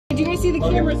you guys see the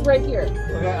cameras right here?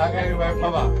 Okay,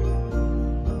 bye-bye.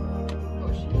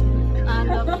 On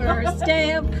the first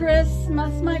day of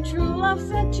Christmas, my true love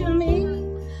sent to me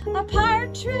a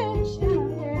partridge in a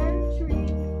pear tree.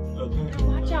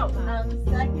 Watch out. On the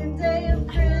second day of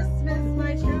Christmas,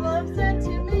 my true love sent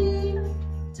to me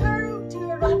turtle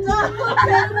doves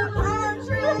and a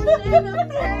partridge in a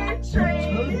pear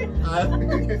tree.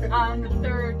 On the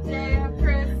third day of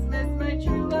Christmas, my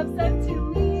true love sent to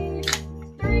me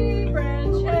 3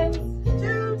 French hens,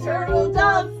 2 turtle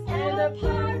doves, and a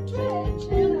partridge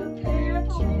in a pear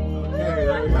tree.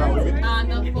 On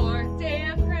the fourth day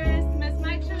of Christmas,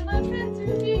 my true love sent to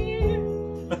me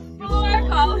 4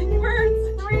 calling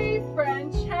birds, 3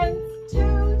 French hens,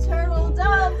 2 turtle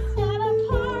doves, and a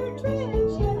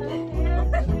partridge in a pear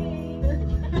tree.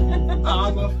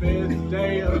 On the 5th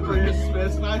day of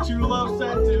Christmas, my true love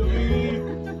sent to me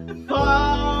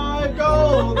 5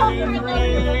 golden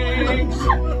rings,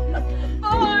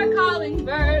 4 calling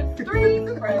birds,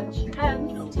 3 French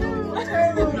hens, 2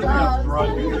 turtle doves.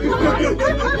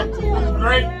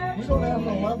 Great. On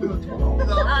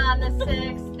the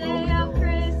 6th day of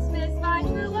Christmas, my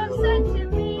true love sent to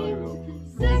me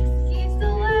 6 geese to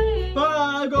lay,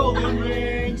 5 golden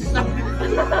rings.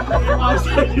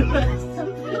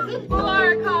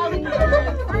 4 calling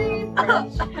birds, 3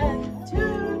 French hens, 2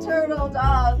 turtle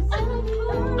doves, and a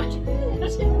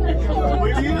partridge in a pear We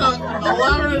tree. need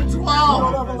 11 and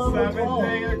 12. On the 7th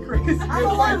day of Christmas,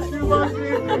 my true love sent to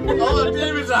me. Oh,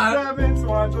 David's on it. 7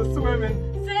 swans are swimming.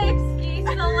 6 geese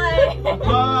to lay,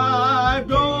 5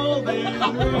 golden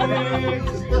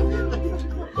rings.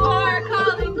 4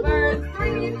 calling birds,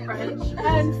 3 French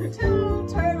hens, 2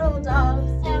 turtle doves,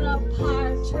 and a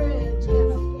partridge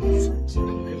in a pear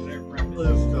tree.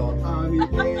 Let's go. On the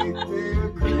 8th day of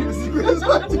Christmas,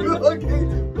 my true love came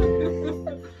to me.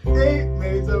 8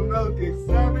 maids of milking,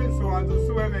 7 swans are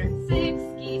swimming. 6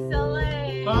 geese to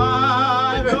lay,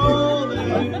 5 golden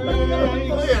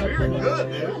rings. Oh yeah, you're good,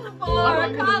 dude. 4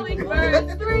 calling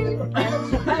birds, 3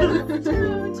 French hens,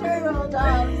 2 turtle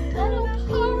doves, and a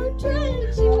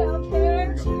partridge in a pear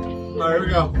tree. All right, here we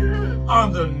go.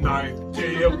 On the 9th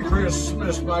day of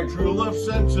Christmas, my true love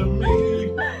sent to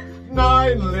me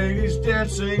 9 ladies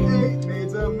dancing, 8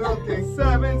 maids of milking,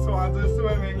 7 swans are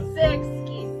swimming, 6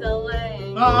 geese to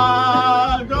lay,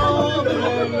 5 golden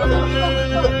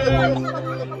rings.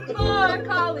 4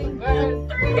 calling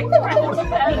birds, 3 French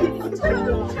hens,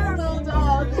 2 turtle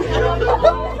doves, and a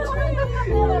partridge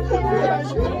in a pear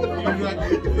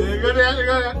tree. You're good at it, you're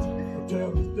good at it.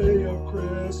 10th day of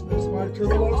Christmas, my true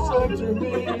love sent to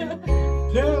me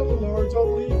 10 lords of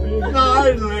leaping,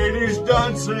 9 ladies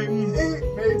dancing,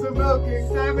 8 maids of milking,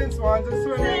 7 swans are 6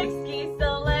 swimming. geese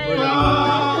to lay,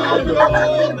 5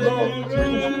 golden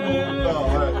rings.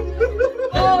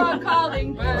 4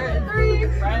 calling birds, 3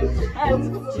 French hens,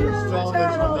 2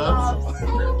 turtle doves,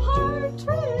 and a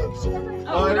partridge in a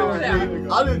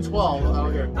I'll do 12.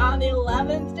 Okay. On the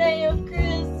 11th day of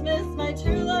Christmas, my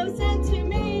true love sent to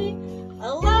me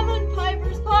 11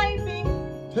 pipers piping,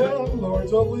 10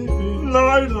 lords of leaping,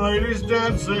 9 ladies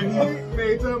dancing, 8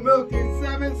 maids of milking,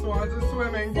 7 swans are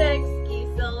swimming. 6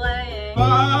 geese a laying,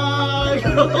 5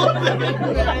 golden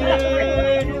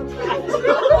rings.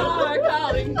 4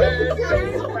 calling birds,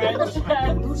 3 French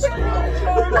hens, 2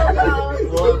 turtle doves.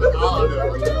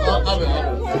 I'll do it.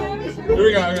 Here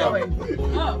we go, here we go.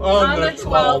 On the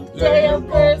 12th day of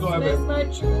Christmas, my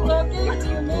true love gave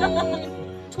to me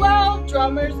 12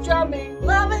 drummers drumming,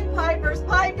 11 pipers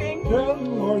piping,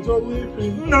 10 lords of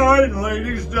leaping, 9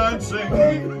 ladies dancing,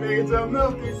 8 maids of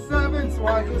milking, 7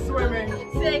 swans are swimming.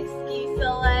 6 geese a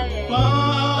laying,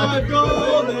 5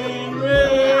 golden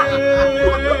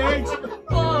rings.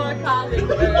 4 calling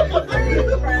birds,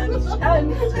 3 French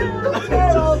hens, 2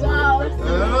 turtle doves,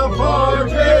 And a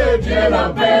partridge in